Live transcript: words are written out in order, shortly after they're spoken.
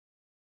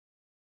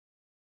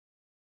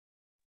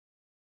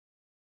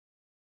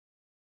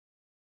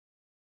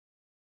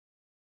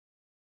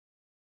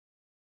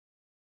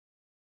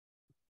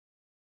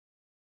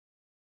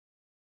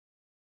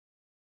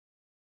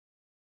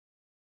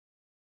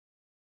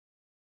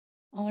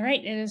All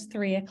right, it is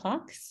 3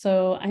 o'clock,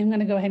 so I'm going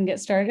to go ahead and get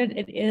started.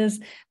 It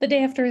is the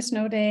day after a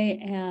snow day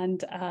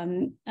and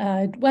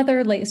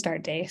weather late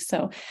start day.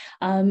 So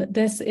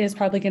this is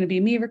probably going to be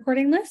me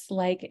recording this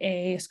like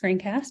a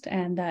screencast,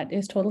 and that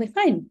is totally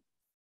fine.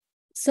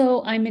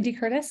 So I'm Mindy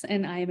Curtis,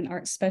 and I am an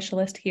art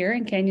specialist here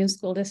in Canyon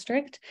School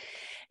District.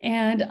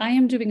 And I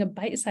am doing a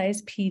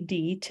bite-sized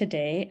PD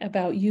today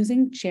about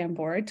using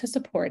Jamboard to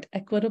support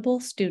equitable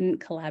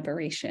student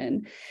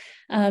collaboration.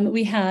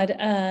 We had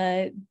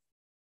a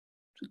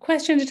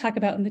question to talk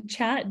about in the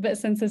chat, but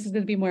since this is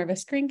going to be more of a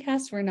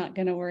screencast, we're not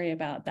going to worry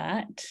about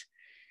that.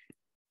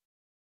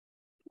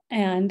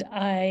 And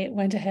I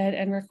went ahead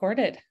and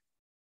recorded.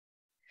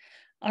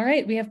 All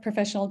right, we have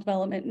professional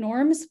development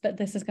norms, but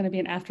this is going to be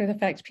an after the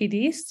fact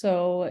PD,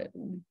 so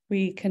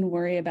we can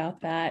worry about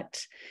that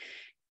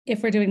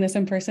if we're doing this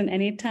in person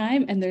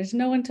anytime, and there's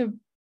no one to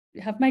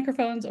have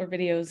microphones or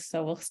videos,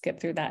 so we'll skip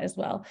through that as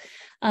well.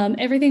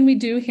 Everything we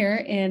do here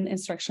in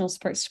Instructional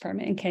Supports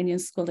Department in Canyon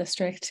School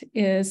District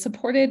is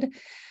supported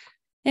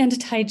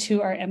and tied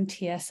to our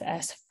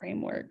MTSS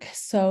framework.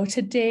 So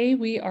today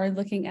we are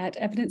looking at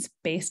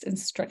evidence-based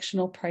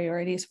instructional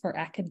priorities for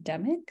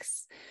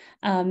academics.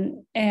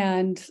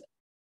 And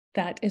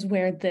that is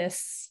where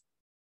this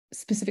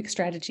specific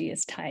strategy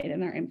is tied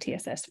in our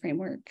MTSS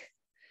framework.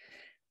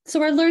 So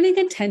our learning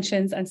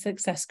intentions and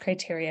success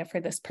criteria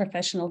for this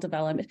professional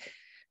development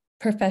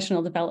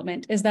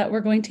is that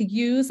we're going to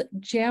use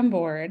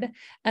Jamboard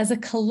as a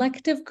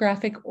collective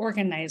graphic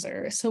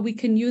organizer. So we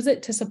can use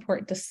it to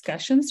support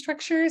discussion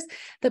structures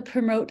that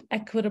promote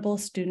equitable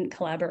student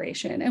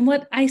collaboration. And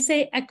when I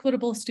say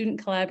equitable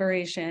student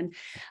collaboration,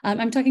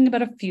 I'm talking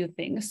about a few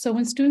things. So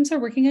when students are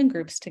working in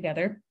groups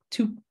together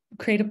to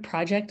create a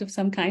project of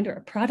some kind or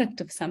a product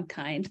of some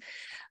kind,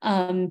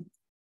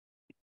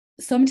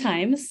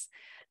 sometimes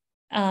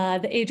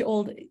the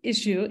age-old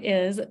issue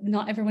is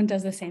not everyone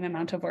does the same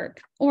amount of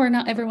work, or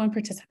not everyone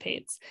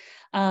participates.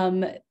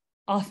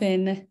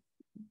 Often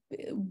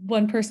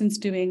one person's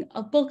doing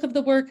a bulk of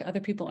the work, other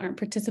people aren't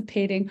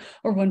participating,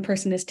 or one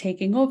person is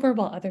taking over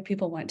while other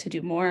people want to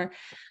do more.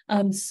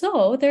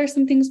 So there are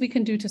some things we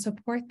can do to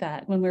support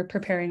that when we're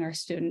preparing our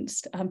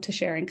students to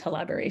share in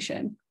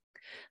collaboration.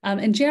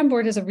 And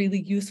Jamboard is a really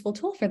useful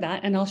tool for that,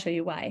 and I'll show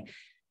you why.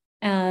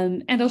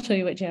 And I'll show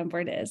you what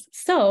Jamboard is.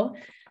 So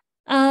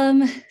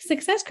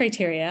success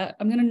criteria,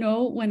 I'm going to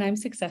know when I'm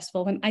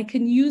successful, when I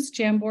can use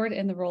Jamboard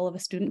in the role of a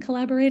student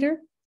collaborator.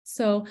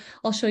 So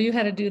I'll show you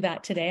how to do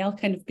that today. I'll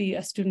kind of be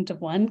a student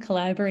of one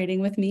collaborating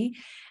with me.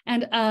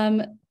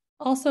 And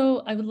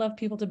also, I would love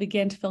people to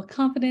begin to feel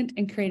confident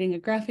in creating a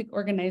graphic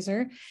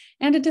organizer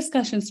and a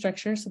discussion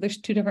structure. So there's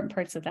two different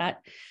parts of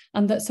that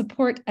that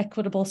support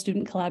equitable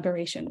student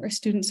collaboration, where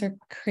students are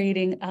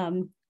creating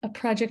a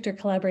project or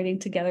collaborating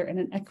together in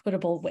an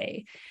equitable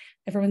way.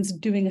 Everyone's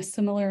doing a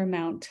similar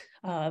amount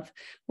of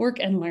work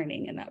and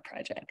learning in that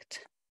project.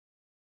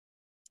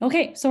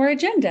 Okay, so our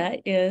agenda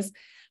is,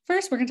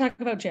 first, we're going to talk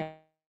about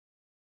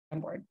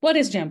Jamboard. What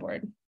is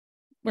Jamboard?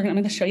 I'm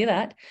going to show you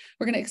that.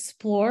 We're going to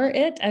explore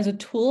it as a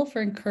tool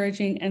for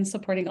encouraging and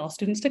supporting all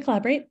students to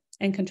collaborate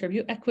and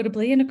contribute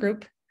equitably in a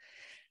group.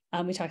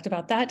 We talked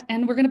about that,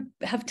 and we're going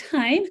to have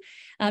time,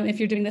 if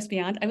you're doing this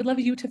beyond, I would love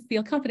you to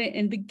feel confident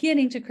in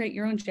beginning to create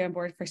your own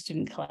Jamboard for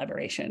student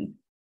collaboration.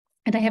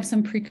 And I have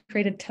some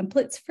pre-created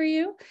templates for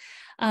you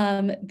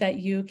that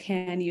you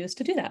can use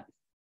to do that.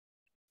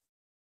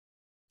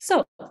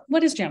 So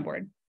what is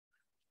Jamboard?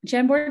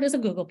 Jamboard is a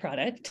Google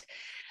product,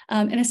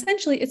 and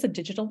essentially it's a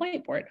digital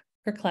whiteboard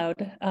for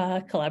cloud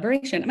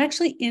collaboration. I'm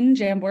actually in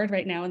Jamboard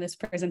right now in this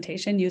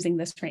presentation, using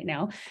this right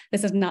now.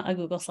 This is not a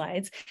Google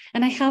Slides,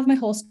 and I have my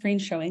whole screen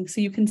showing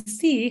so you can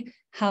see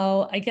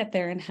how I get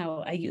there and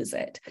how I use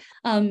it.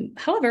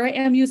 However, I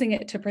am using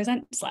it to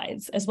present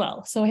slides as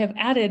well. So I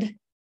have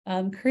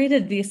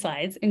created these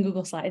slides in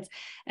Google Slides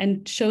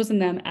and chosen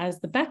them as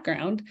the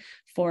background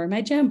for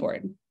my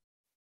Jamboard.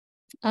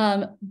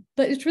 But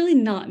it's really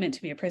not meant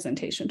to be a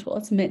presentation tool.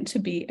 It's meant to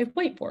be a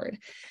whiteboard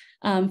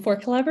for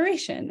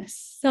collaboration.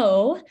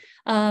 So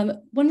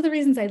one of the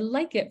reasons I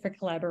like it for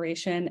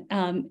collaboration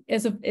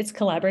is it's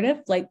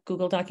collaborative, like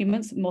Google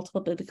Documents.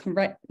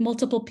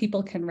 Multiple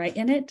people can write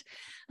in it,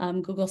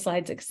 Google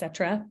Slides,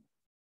 etc.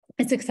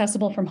 It's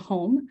accessible from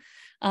home.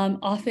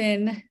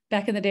 Often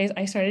back in the days,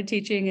 I started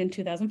teaching in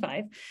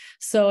 2005.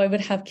 So I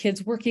would have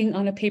kids working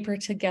on a paper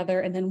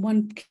together, and then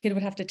one kid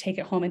would have to take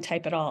it home and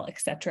type it all,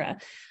 etc.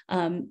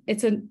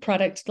 It's a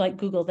product like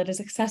Google that is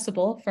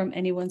accessible from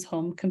anyone's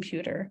home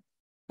computer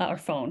or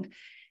phone.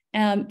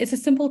 It's a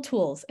simple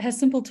tools. It has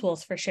simple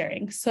tools for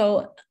sharing.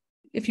 So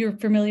if you're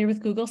familiar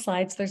with Google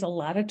Slides, there's a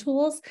lot of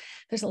tools.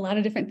 There's a lot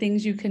of different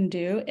things you can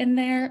do in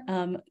there.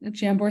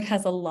 Jamboard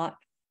has a lot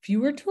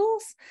fewer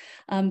tools.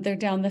 They're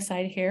down the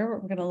side here.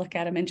 We're going to look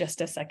at them in just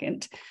a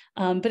second.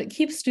 But it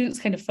keeps students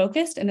kind of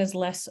focused and is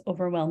less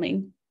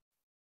overwhelming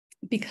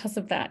because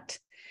of that.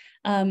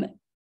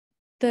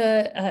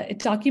 It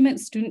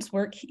documents students'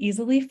 work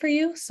easily for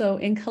you. So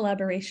in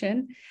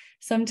collaboration,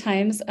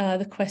 Sometimes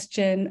the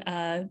question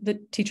the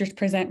teachers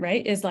present,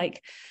 right, is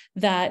like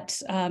that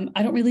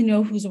I don't really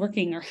know who's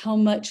working or how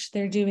much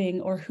they're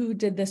doing or who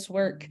did this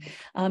work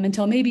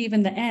until maybe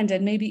even the end.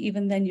 And maybe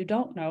even then you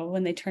don't know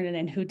when they turn it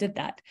in who did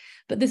that.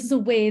 But this is a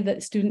way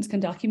that students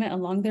can document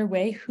along their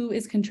way who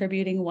is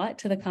contributing what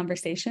to the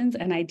conversations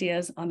and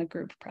ideas on a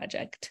group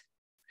project.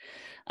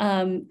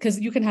 Because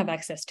you can have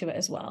access to it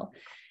as well.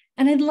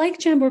 And I like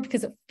Jamboard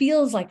because it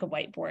feels like a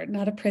whiteboard,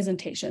 not a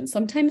presentation.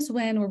 Sometimes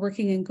when we're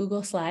working in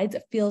Google Slides,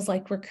 it feels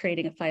like we're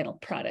creating a final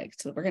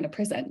product that we're going to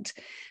present.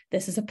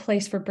 This is a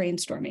place for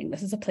brainstorming.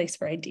 This is a place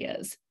for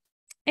ideas.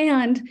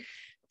 And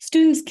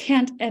students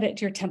can't edit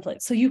your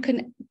templates. So you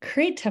can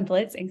create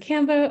templates in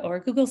Canva or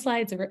Google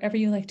Slides or wherever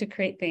you like to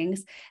create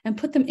things and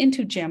put them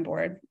into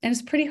Jamboard. And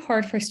it's pretty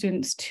hard for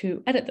students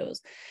to edit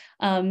those.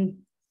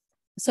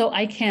 So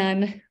I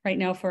can right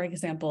now, for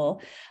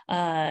example,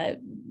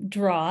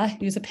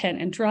 use a pen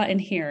and draw in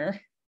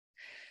here,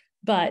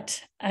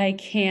 but I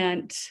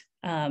can't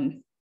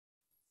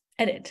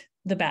edit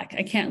the back.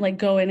 I can't like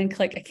go in and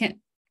click. I can't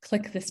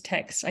click this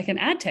text. I can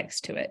add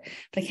text to it,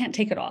 but I can't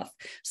take it off.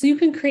 So you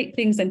can create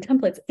things and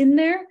templates in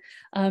there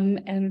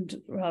and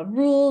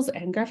rules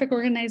and graphic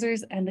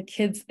organizers, and the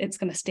kids, it's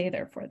going to stay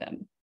there for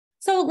them.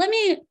 So let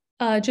me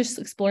just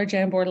explore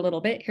Jamboard a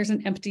little bit. Here's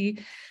an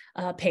empty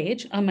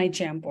page on my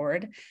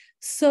Jamboard.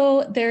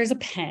 So there's a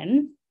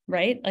pen,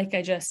 right? Like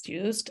I just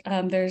used.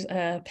 There's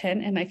a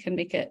pen and I can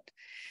make it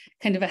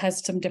kind of, it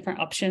has some different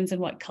options in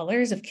what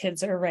colors if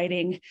kids are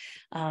writing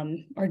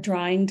or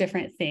drawing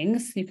different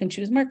things. You can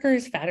choose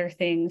markers, fatter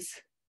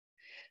things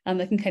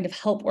that can kind of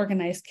help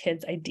organize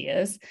kids'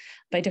 ideas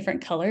by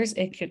different colors.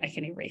 I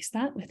can erase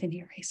that with an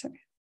eraser.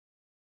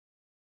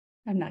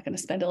 I'm not going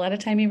to spend a lot of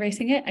time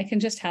erasing it. I can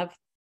just have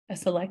a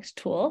select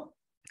tool.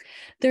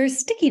 There's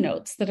sticky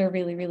notes that are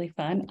really, really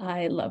fun.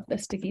 I love the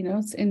sticky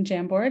notes in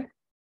Jamboard.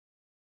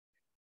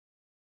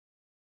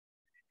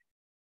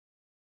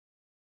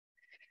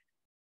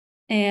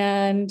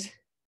 And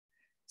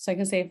so I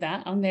can save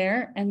that on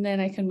there, and then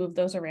I can move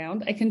those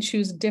around. I can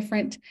choose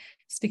different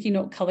sticky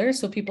note colors.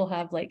 So people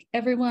have like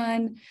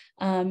everyone,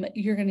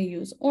 you're going to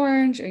use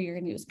orange or you're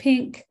going to use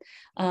pink,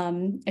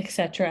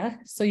 etc.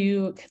 So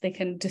they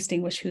can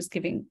distinguish who's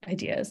giving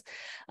ideas.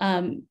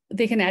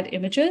 They can add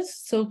images.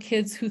 So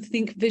kids who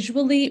think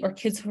visually, or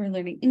kids who are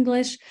learning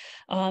English,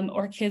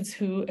 or kids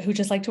who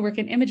just like to work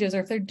in images, or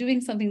if they're doing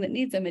something that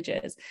needs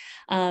images,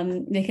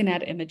 they can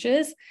add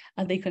images.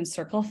 They can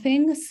circle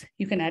things.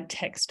 You can add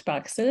text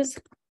boxes.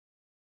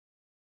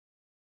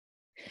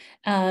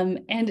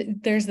 And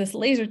there's this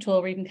laser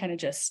tool where you can kind of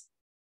just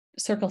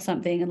circle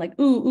something and like,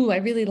 ooh, I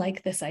really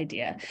like this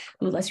idea.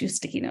 Ooh, let's use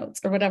sticky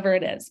notes or whatever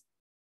it is.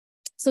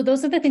 So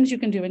those are the things you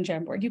can do in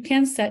Jamboard. You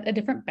can set a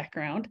different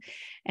background.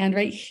 And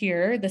right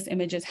here, this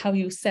image is how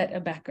you set a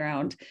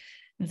background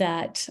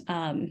that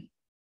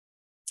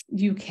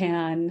you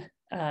can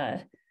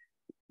add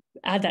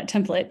that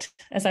template,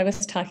 as I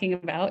was talking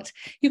about.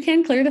 You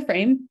can clear the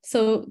frame.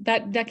 So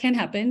that can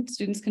happen.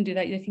 Students can do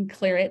that. You can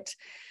clear it.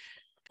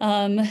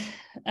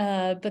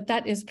 But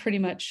that is pretty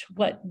much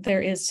what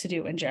there is to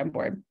do in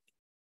Jamboard.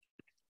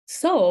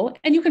 So,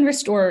 and you can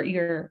restore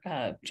your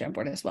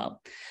Jamboard as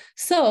well.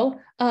 So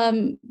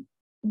when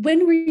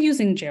we're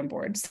using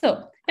Jamboard,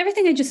 so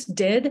everything I just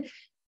did,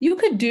 you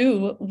could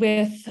do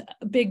with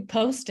big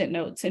Post-it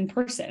notes in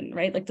person,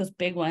 right? Like those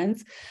big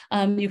ones.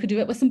 You could do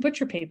it with some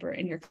butcher paper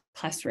in your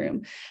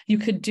classroom. You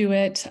could do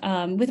it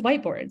with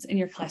whiteboards in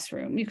your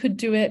classroom. You could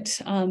do it,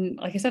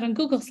 like I said, on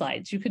Google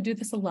Slides. You could do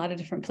this a lot of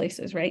different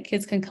places, right?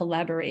 Kids can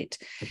collaborate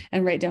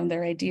and write down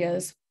their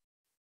ideas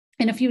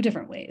in a few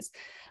different ways.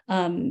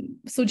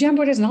 So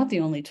Jamboard is not the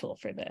only tool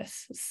for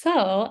this.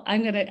 So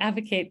I'm going to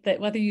advocate that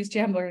whether you use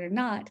Jamboard or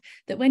not,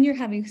 that when you're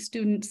having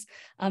students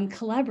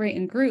collaborate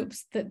in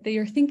groups, that they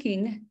are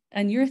thinking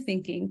and you're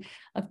thinking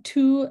of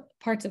two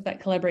parts of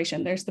that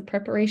collaboration. There's the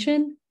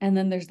preparation and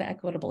then there's the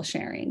equitable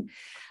sharing.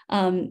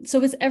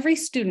 So is every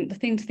student, the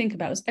thing to think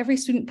about is every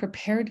student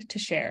prepared to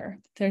share?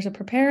 There's a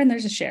prepare and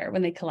there's a share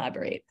when they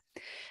collaborate.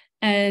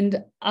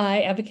 And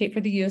I advocate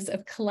for the use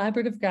of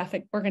collaborative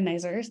graphic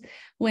organizers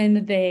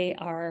when they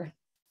are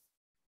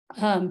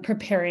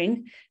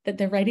preparing, that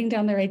they're writing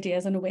down their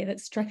ideas in a way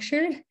that's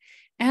structured,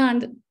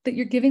 and that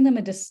you're giving them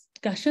a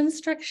discussion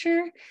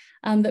structure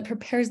that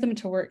prepares them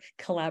to work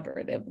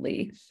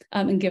collaboratively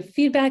and give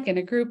feedback in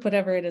a group,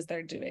 whatever it is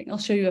they're doing. I'll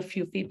show you a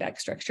few feedback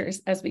structures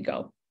as we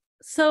go.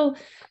 So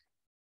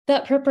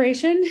that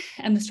preparation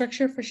and the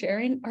structure for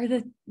sharing are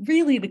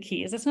really the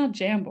keys. It's not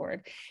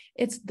Jamboard.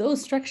 It's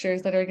those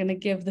structures that are going to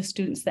give the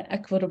students the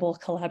equitable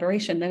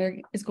collaboration that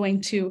is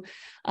going to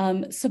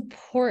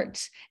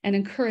support and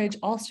encourage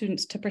all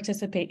students to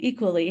participate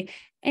equally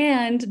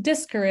and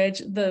discourage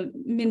the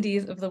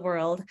Mindys of the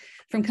world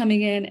from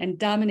coming in and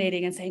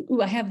dominating and saying,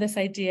 ooh, I have this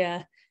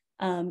idea.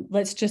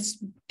 Let's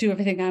just do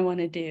everything I want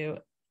to do.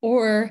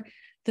 Or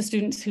the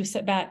students who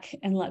sit back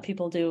and let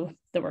people do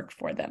the work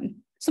for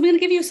them. So I'm going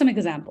to give you some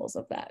examples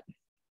of that.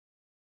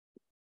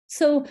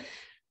 So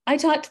I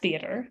taught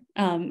theater.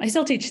 I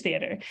still teach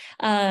theater,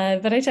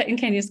 but I taught in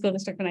Canyon School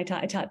District when I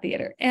taught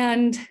theater.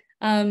 And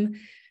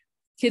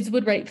Kids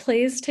would write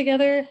plays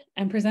together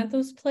and present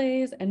those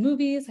plays, and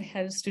movies. I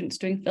had students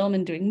doing film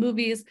and doing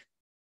movies.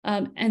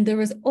 And there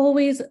was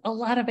always a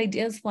lot of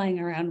ideas flying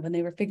around when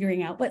they were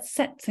figuring out what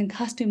sets and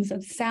costumes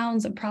and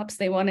sounds and props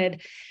they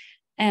wanted.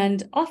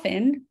 And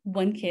often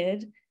one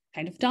kid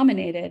kind of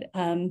dominated.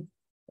 And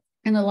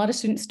a lot of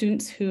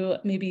students who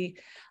maybe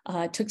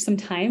took some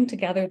time to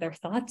gather their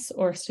thoughts,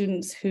 or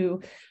students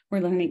who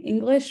were learning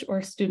English,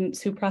 or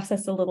students who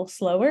processed a little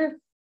slower,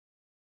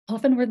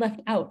 often were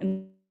left out.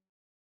 And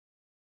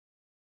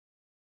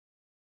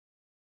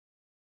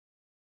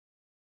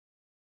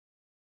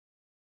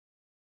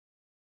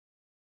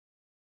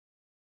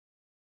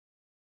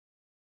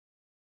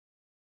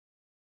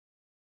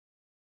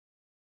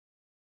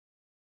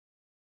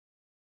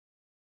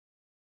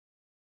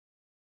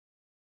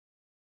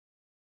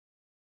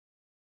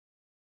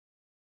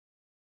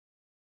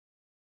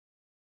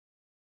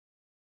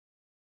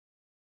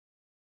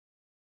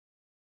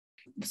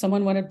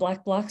someone wanted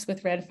black blocks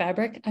with red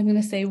fabric. I'm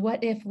going to say,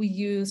 what if we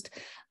used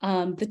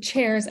the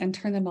chairs and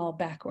turn them all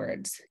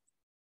backwards?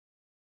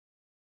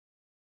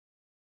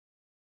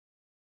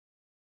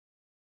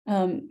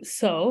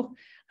 So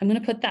I'm going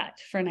to put that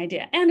for an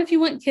idea. And if you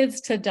want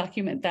kids to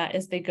document that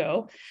as they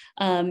go,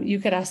 you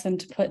could ask them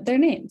to put their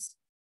names.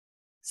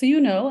 So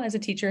you know, as a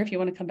teacher, if you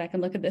want to come back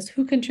and look at this,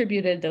 who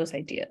contributed those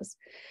ideas.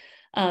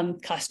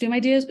 Costume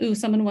ideas. Ooh,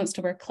 someone wants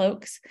to wear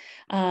cloaks.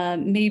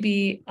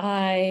 Maybe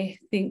I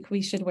think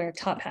we should wear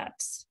top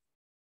hats,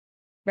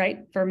 right?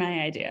 For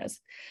my ideas.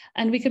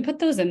 And we can put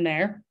those in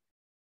there.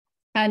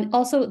 And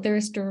also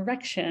there's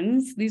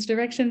directions. These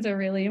directions are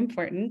really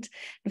important.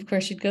 Of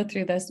course, you'd go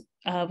through this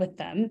with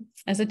them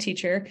as a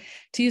teacher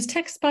to use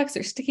text box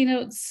or sticky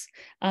notes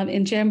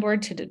in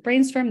Jamboard to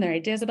brainstorm their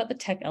ideas about the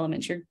tech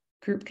elements your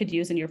group could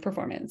use in your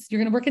performance. You're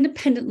going to work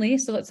independently,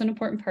 so that's an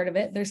important part of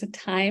it. There's a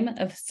time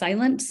of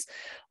silence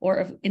or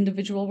of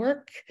individual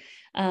work.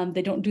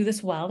 They don't do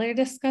this while they're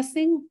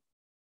discussing,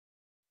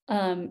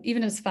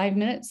 even if it's 5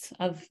 minutes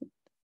of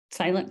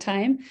silent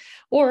time,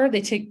 or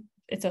they take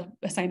it's an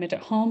assignment at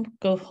home,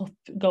 go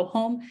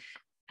home,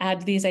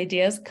 add these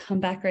ideas, come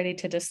back ready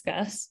to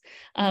discuss.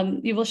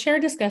 You will share,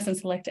 discuss, and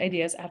select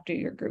ideas after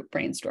your group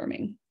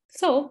brainstorming.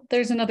 So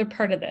there's another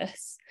part of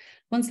this.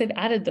 Once they've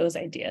added those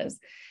ideas,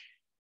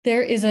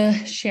 there is a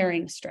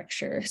sharing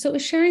structure. So a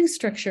sharing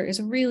structure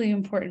is really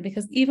important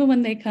because even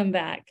when they come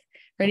back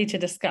ready to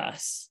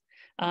discuss,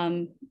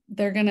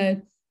 they're going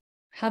to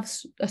have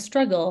a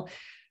struggle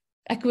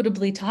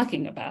equitably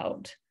talking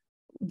about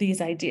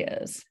these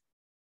ideas.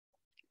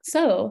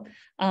 So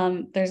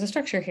there's a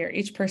structure here.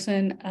 Each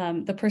person,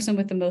 the person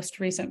with the most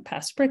recent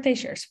past birthday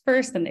shares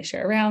first, then they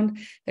share around.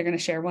 They're going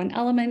to share one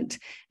element.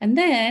 And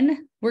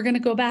then we're going to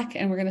go back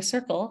and we're going to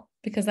circle,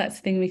 because that's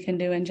the thing we can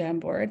do in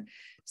Jamboard.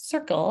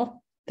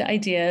 Circle the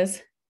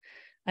ideas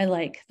I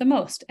like the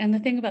most. And the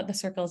thing about the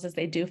circles is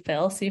they do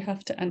fill, so you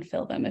have to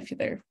unfill them if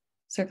they're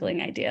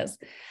circling ideas.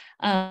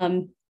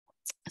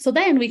 So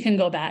then we can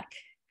go back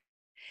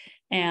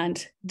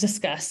and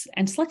discuss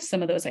and select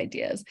some of those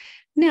ideas.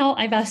 Now,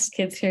 I've asked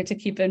kids here to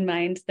keep in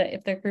mind that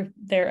if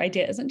their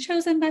idea isn't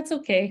chosen, that's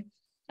okay.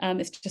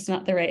 It's just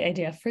not the right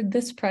idea for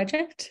this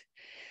project.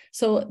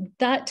 So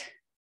that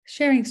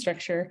sharing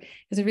structure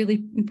is a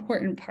really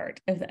important part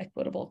of the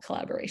equitable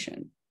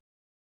collaboration.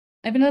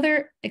 I have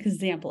another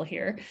example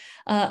here,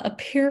 a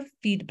peer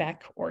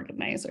feedback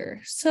organizer.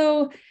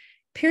 So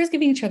peers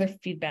giving each other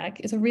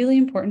feedback is a really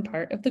important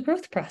part of the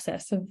growth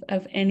process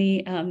of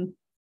any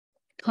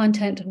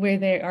content where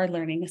they are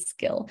learning a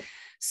skill.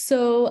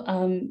 So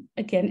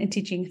again, in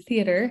teaching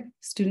theater,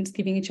 students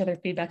giving each other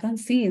feedback on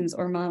scenes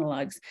or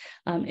monologues.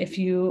 If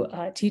you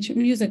teach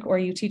music, or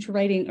you teach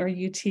writing, or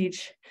you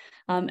teach,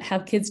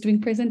 have kids doing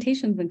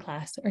presentations in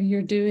class, or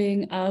you're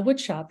doing a wood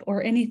shop,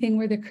 or anything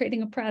where they're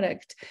creating a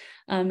product,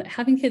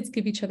 having kids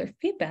give each other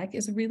feedback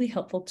is a really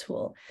helpful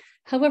tool.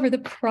 However, the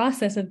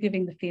process of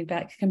giving the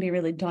feedback can be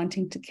really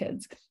daunting to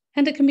kids.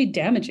 And it can be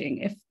damaging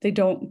if they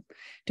don't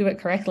do it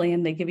correctly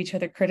and they give each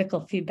other critical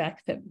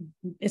feedback that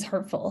is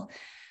hurtful.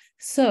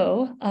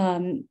 So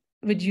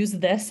would use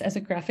this as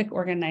a graphic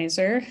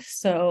organizer.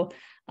 So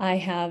I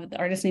have the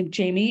artist named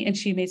Jamie, and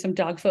she made some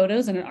dog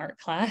photos in an art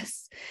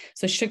class.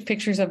 So she took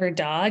pictures of her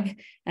dog,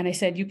 and I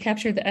said, you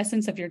captured the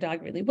essence of your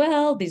dog really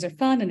well. These are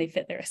fun and they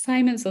fit their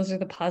assignments. Those are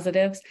the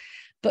positives.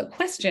 But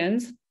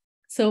questions,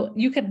 so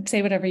you could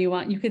say whatever you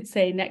want. You could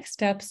say next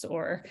steps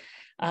or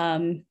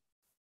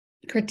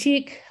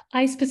critique.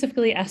 I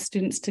specifically asked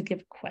students to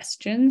give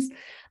questions.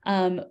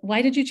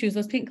 Why did you choose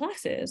those pink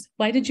glasses?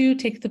 Why did you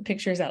take the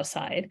pictures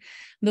outside?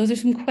 Those are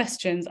some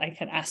questions I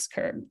could ask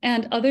her.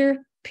 And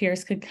other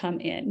peers could come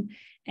in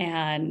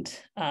and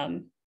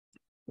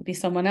be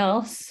someone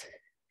else.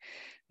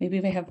 Maybe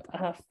they have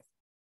a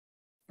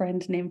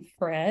friend named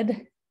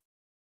Fred,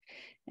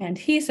 and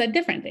he said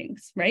different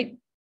things, right?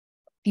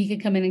 He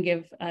could come in and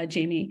give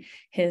Jamie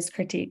his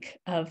critique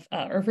of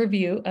or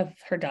review of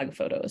her dog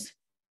photos.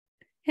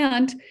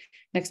 And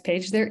next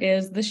page, there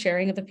is the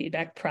sharing of the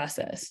feedback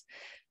process.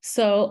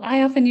 So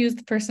I often use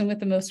the person with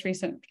the most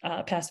recent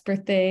past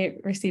birthday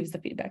receives the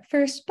feedback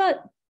first,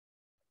 but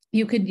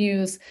You could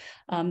use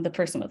the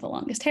person with the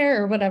longest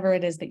hair or whatever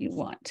it is that you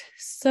want.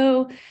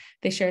 So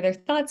they share their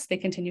thoughts, they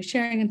continue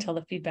sharing until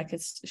the feedback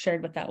is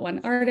shared with that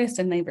one artist,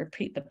 and they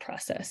repeat the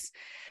process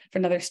for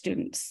another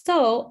student.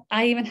 So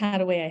I even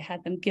had a way I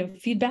had them give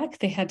feedback.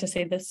 They had to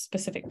say the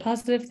specific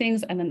positive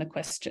things and then the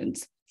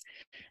questions,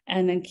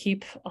 and then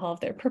keep all of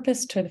their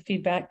purpose to the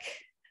feedback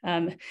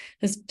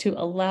is to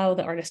allow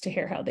the artist to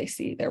hear how they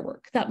see their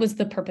work. That was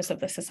the purpose of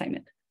this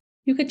assignment.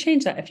 You could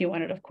change that if you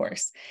wanted, of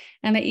course.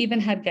 And I even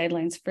had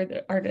guidelines for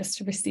the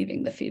artist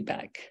receiving the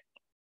feedback.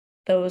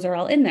 Those are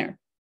all in there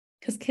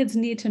because kids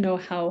need to know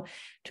how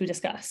to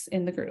discuss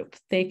in the group.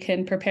 They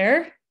can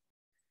prepare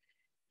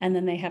and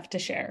then they have to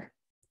share.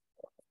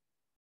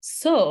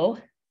 So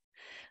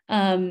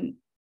I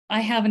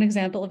have an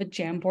example of a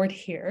Jamboard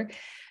here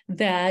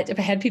that if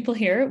I had people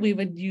here, we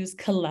would use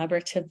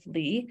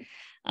collaboratively.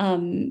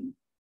 But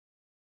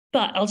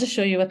I'll just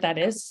show you what that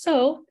is.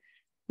 So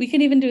we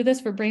can even do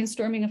this for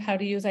brainstorming of how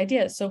to use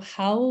ideas. So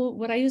how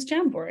would I use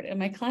Jamboard in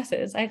my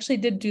classes? I actually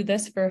did do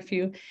this for a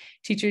few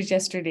teachers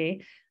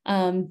yesterday.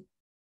 And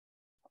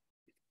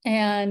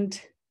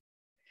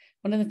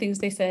one of the things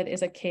they said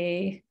is a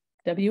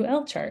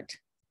KWL chart.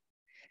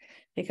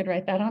 They could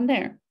write that on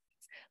there.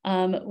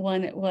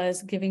 One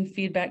was giving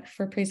feedback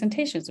for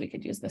presentations. We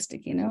could use the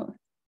sticky note.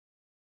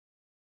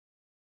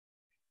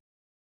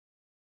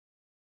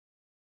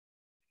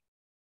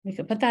 We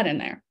could put that in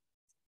there.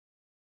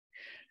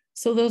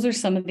 So those are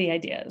some of the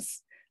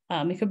ideas.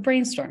 We could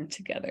brainstorm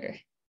together.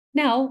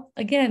 Now,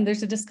 again,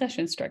 there's a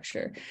discussion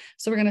structure.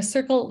 So we're going to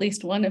circle at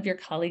least one of your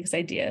colleagues'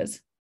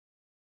 ideas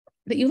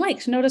that you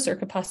liked, notice, or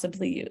could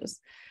possibly use.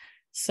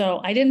 So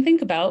I didn't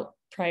think about,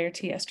 prior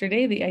to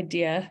yesterday, the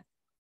idea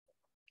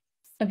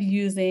of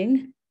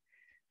using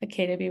a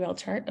KWL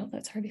chart. Oh,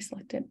 that's already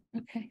selected.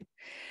 Okay.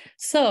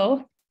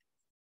 So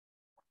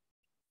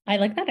I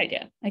like that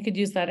idea. I could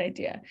use that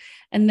idea.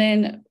 And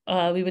then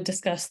we would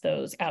discuss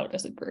those out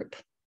as a group.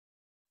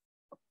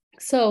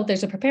 So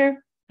there's a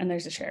prepare and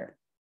there's a share.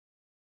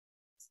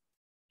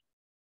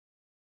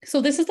 So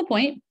this is the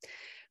point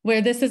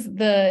where this is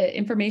the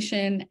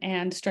information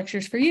and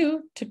structures for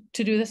you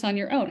to do this on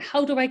your own.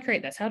 How do I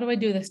create this? How do I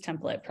do this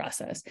template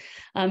process?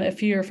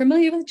 If you're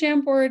familiar with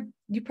Jamboard,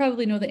 you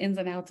probably know the ins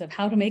and outs of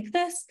how to make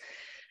this.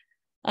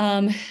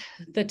 The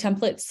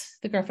templates,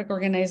 the graphic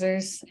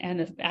organizers,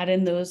 and add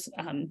in those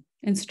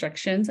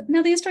instructions.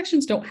 Now, the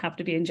instructions don't have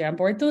to be in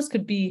Jamboard. Those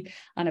could be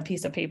on a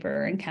piece of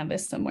paper or in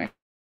Canvas somewhere.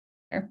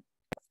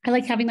 I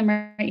like having them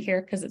right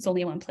here because it's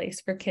only one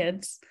place for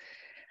kids.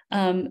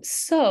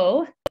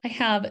 So I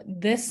have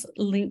this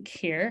link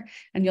here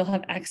and you'll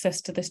have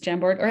access to this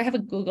Jamboard, or I have a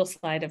Google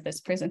slide of this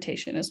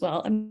presentation as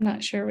well. I'm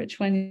not sure which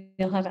one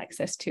you'll have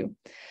access to.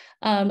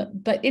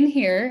 But in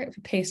here, if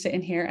you paste it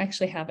in here, I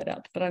actually have it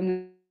up, but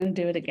I'm going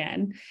to do it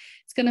again.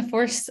 It's going to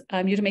force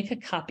you to make a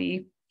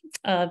copy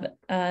of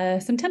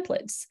some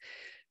templates.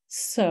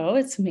 So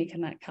it's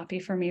making that copy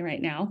for me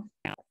right now.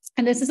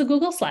 And this is a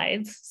Google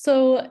Slides.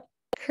 So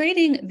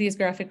creating these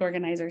graphic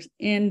organizers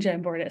in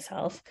Jamboard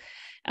itself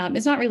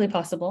is not really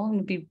possible and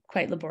would be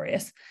quite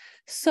laborious.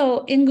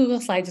 So in Google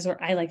Slides is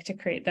where I like to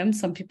create them.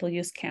 Some people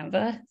use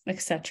Canva,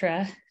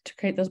 etc., to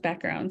create those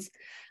backgrounds.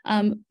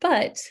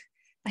 But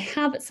I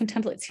have some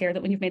templates here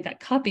that when you've made that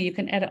copy, you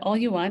can edit all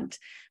you want.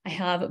 I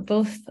have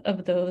both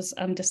of those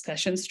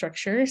discussion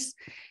structures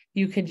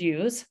you could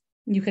use.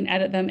 You can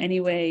edit them any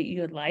way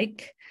you would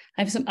like.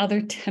 I have some other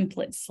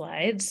template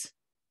slides.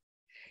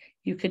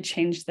 You could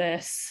change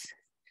this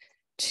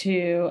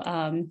to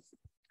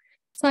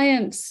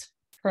science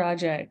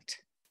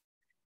project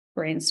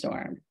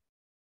brainstorm,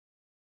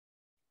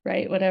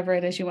 right? Whatever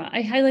it is you want.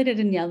 I highlighted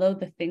in yellow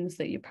the things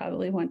that you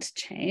probably want to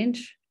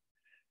change.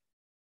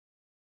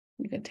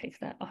 You could take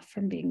that off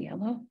from being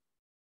yellow,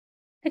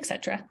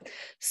 etc.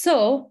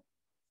 So,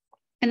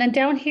 and then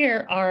down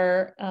here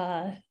are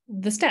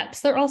the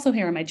steps. They're also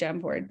here on my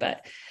Jamboard,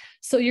 but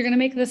so you're going to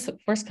make this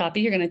first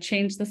copy. You're going to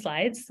change the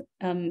slides,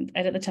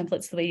 edit the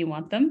templates the way you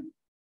want them.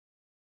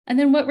 And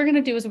then what we're going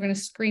to do is we're going to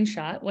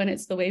screenshot when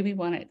it's the way we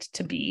want it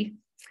to be.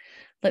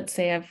 Let's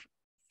say I've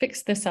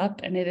fixed this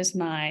up and it is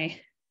my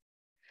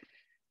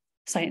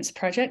science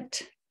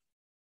project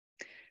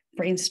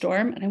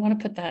brainstorm, and I want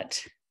to put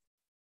that.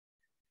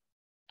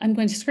 I'm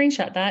going to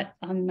screenshot that.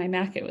 On my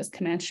Mac, it was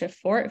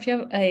Command-Shift-4. If you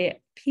have a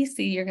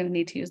PC, you're going to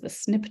need to use the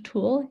snip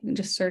tool. You can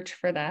just search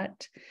for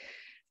that.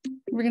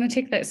 We're going to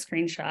take that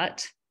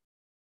screenshot,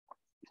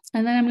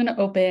 and then I'm going to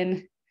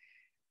open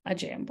a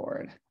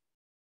Jamboard.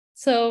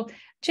 So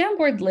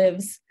Jamboard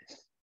lives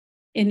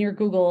in your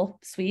Google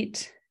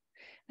Suite,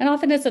 and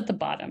often it's at the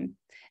bottom.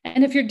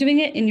 And if you're doing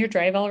it in your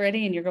Drive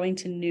already and you're going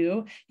to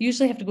New, you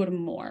usually have to go to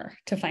More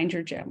to find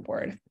your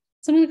Jamboard.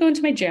 So I'm going to go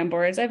into my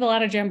Jamboards. I have a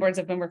lot of Jamboards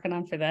I've been working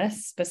on for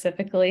this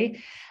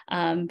specifically,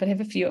 but I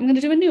have a few. I'm going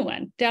to do a new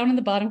one. Down in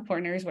the bottom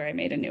corner is where I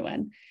made a new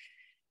one.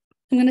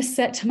 I'm going to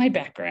set to my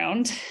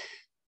background.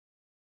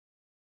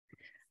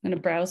 I'm going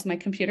to browse my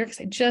computer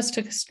because I just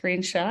took a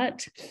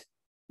screenshot.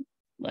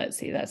 Let's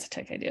see, that's a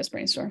Tech Ideas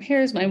Brainstorm.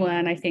 Here's my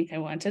one. I think I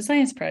want a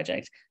science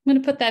project. I'm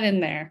going to put that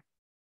in there.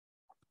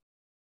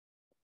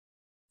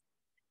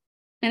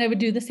 And I would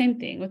do the same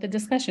thing with the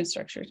discussion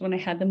structures when I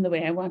had them the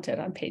way I wanted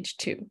on page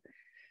 2.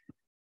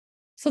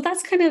 So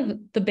that's kind of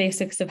the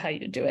basics of how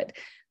you do it.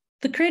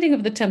 The creating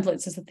of the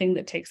templates is the thing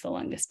that takes the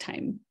longest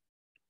time.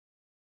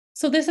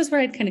 So this is where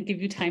I'd kind of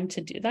give you time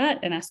to do that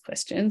and ask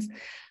questions.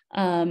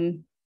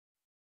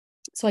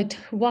 So I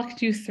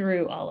walked you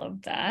through all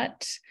of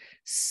that.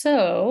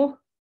 So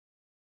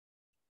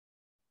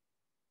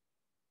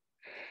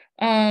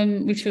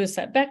we chose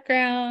set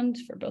background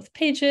for both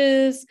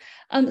pages.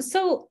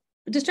 So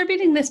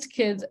distributing this to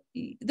kids,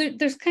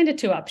 there's kind of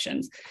 2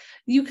 options.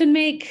 You can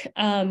make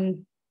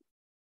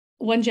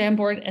one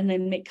Jamboard and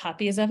then make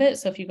copies of it.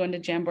 So if you go into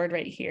Jamboard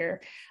right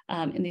here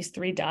in these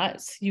 3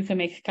 dots, you can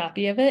make a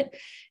copy of it.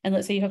 And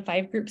let's say you have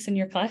 5 groups in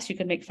your class, you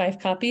could make 5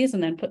 copies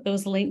and then put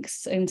those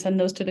links and send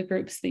those to the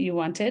groups that you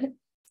wanted.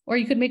 Or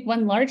you could make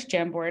one large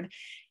Jamboard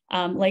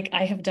like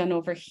I have done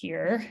over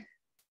here.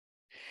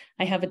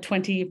 I have a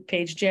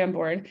 20-page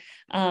Jamboard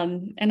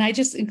and I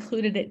just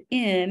included it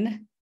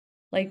in,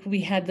 like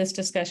we had this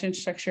discussion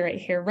structure right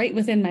here, right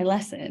within my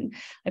lesson.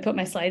 I put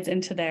my slides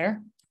into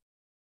there.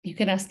 You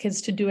can ask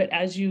kids to do it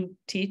as you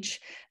teach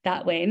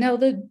that way. Now,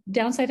 the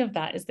downside of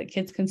that is that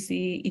kids can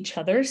see each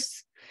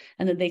other's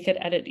and that they could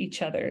edit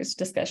each other's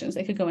discussions.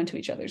 They could go into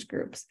each other's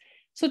groups.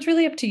 So it's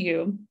really up to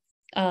you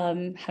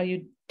how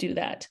you do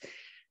that.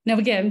 Now,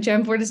 again,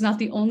 Jamboard is not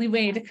the only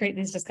way to create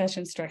these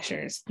discussion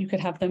structures. You could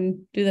have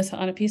them do this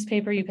on a piece of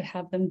paper. You could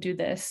have them do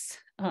this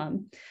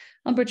on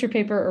butcher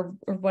paper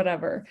or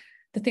whatever.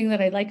 The thing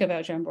that I like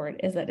about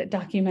Jamboard is that it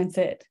documents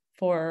it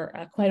for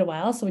quite a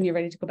while. So when you're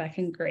ready to go back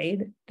and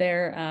grade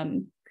their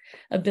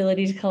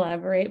ability to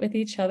collaborate with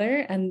each other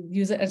and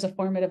use it as a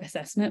formative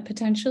assessment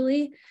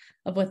potentially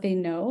of what they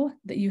know,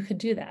 that you could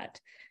do that.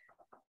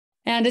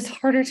 And it's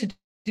harder to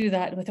do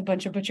that with a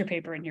bunch of butcher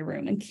paper in your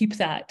room and keep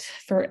that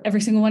for every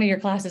single one of your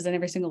classes and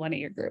every single one of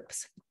your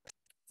groups.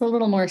 It's a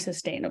little more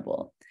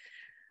sustainable.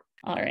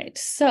 All right,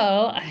 so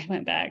I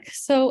went back.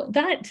 So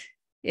that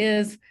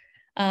is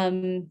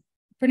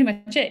pretty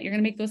much it. You're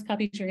going to make those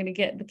copies. You're going to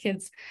get the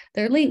kids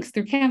their links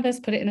through Canvas,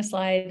 put it in a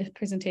slide,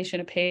 presentation,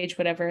 a page,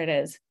 whatever it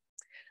is.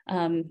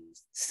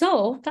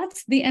 So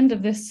that's the end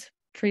of this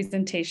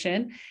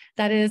presentation.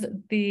 That is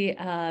the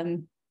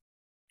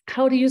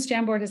how to use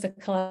Jamboard as a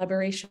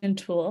collaboration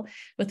tool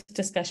with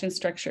discussion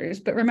structures.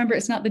 But remember,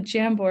 it's not the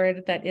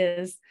Jamboard that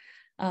is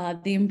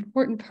the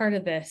important part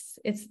of this.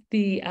 It's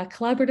the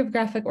collaborative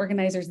graphic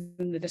organizers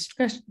and the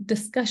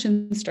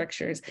discussion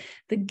structures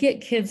that get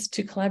kids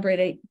to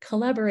collaborate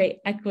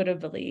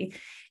equitably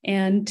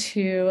and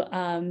to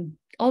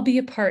all be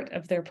a part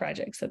of their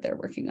projects that they're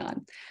working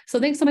on. So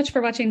thanks so much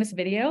for watching this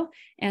video,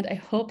 and I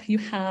hope you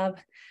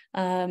have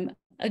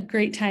a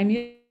great time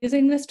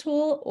using this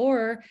tool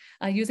or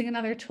using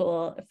another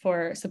tool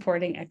for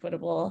supporting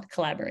equitable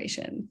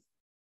collaboration.